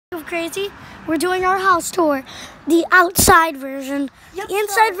crazy. We're doing our house tour. The outside version. Yep, The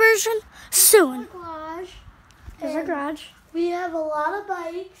inside version, soon. There's our garage. We have a lot of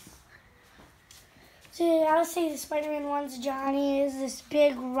bikes. So I would say the Spider-Man one's Johnny's. This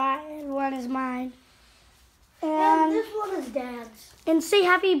big red one is mine. And this one is Dad's. And say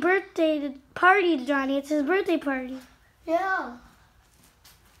happy birthday party to Johnny. It's his birthday party. Yeah.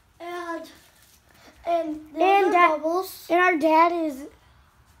 And bubbles. And our dad is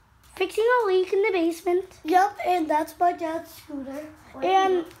fixing a leak in the basement. Yep, and that's my dad's scooter.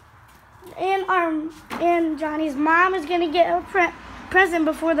 And Johnny's mom is gonna get a present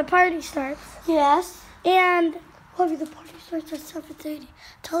before the party starts. Yes. And Bobby, the party starts at 7:30.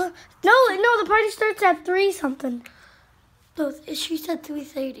 Tell her. No, the party starts at 3 something. No, she said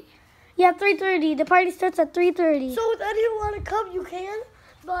 3:30. Yeah, 3:30. The party starts at 3:30. So if anyone want to come, you can.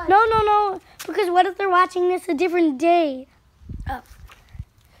 But No. Because what if they're watching this a different day? Oh.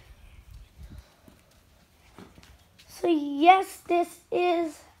 So yes, this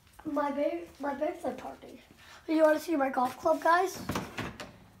is my birthday party. You want to see my golf club, guys?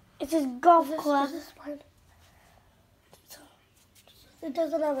 it's his golf club. Is this mine? It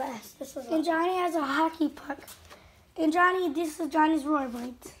doesn't have an S. This is And Johnny has a hockey puck. And this is Johnny's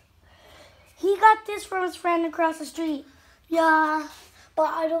rollerblades. He got this from his friend across the street. Yeah, but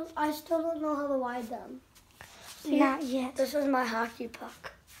I still don't know how to ride them. Not yet. This is my hockey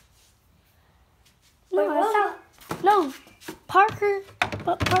puck. No, no, Parker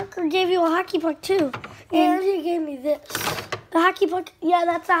gave you a hockey puck too. And he gave me this. The hockey puck, yeah,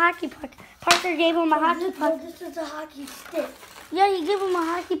 that's a hockey puck. Parker gave him a hockey puck. This is a hockey stick. Yeah, he gave him a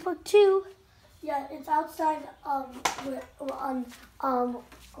hockey puck too. Yeah, it's outside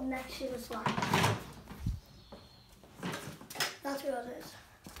next to the slide. That's what it is.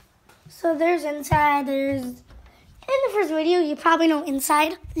 So there's inside, in the first video, you probably know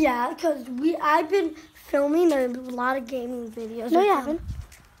inside. Yeah, because I've been filming a lot of gaming videos. No, you haven't.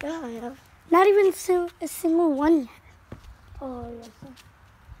 Yeah, I have. Not even a single one yet. Oh, yes.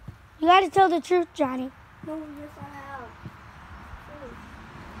 You gotta tell the truth, Johnny. No, yes, I have.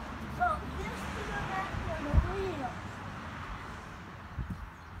 So, this is a back for the wheel.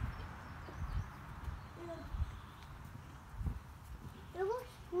 It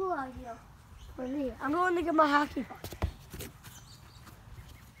looks cool out here. For me. I'm going to get my hockey puck.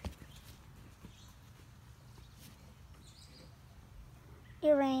 It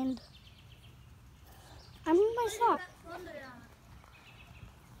rained. I'm in my sock.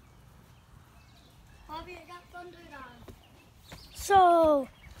 Bobby, I got thunder on. So,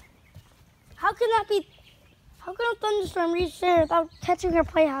 how can a thunderstorm reach there without catching our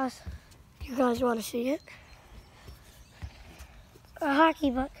playhouse? You guys want to see it? A hockey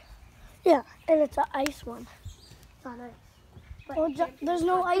puck. Yeah, and it's an ice one. It's not ice. But Well, there's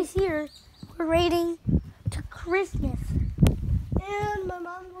no ice here. We're waiting to Christmas. And my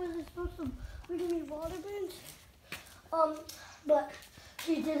mom was supposed to bring me water bins. But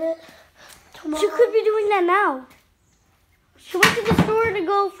she did it tomorrow. She could be doing that now. She went to the store to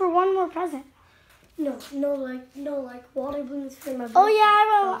go for one more present. No, like water bins for my. Oh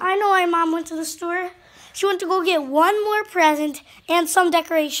yeah, I know. My mom went to the store. She went to go get one more present and some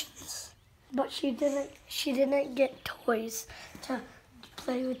decorations. But she didn't get toys to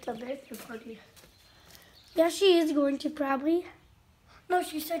play with the birthday party. Yeah, she is going to probably. No,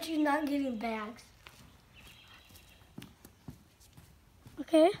 she said she's not getting bags.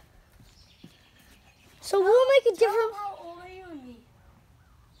 Okay. So we'll make a different. How old are you and me?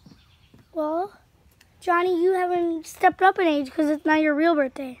 Well, Johnny, you haven't stepped up in age because it's not your real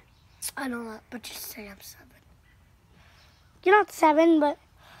birthday. I know that, but you say I'm 7. You're not 7, but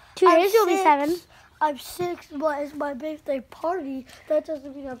 2 days you'll be 7. I'm 6, but it's my birthday party. That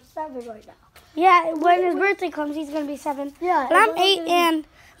doesn't mean I'm 7 right now. Yeah, when his birthday comes, he's going to be 7. Yeah. But I'm 8, and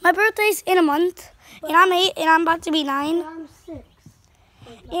my birthday's in a month. And I'm 8, and I'm about to be 9. I'm 6.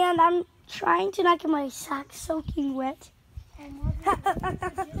 And I'm trying to not get my socks soaking wet. And what get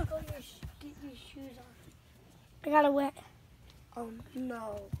your shoes on. I got it wet. Oh,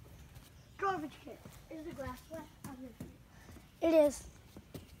 no. Garbage can. Is the grass wet? It is.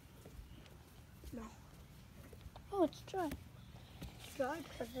 No. Oh, it's dry. It's dry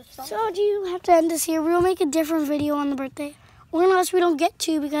because it's salt. So do you have to end this here? We'll make a different video on the birthday. Or unless we don't get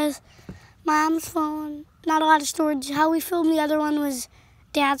to because Mom's phone, not a lot of storage. How we filmed the other one was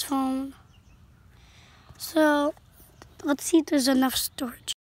Dad's phone. So let's see if there's enough storage.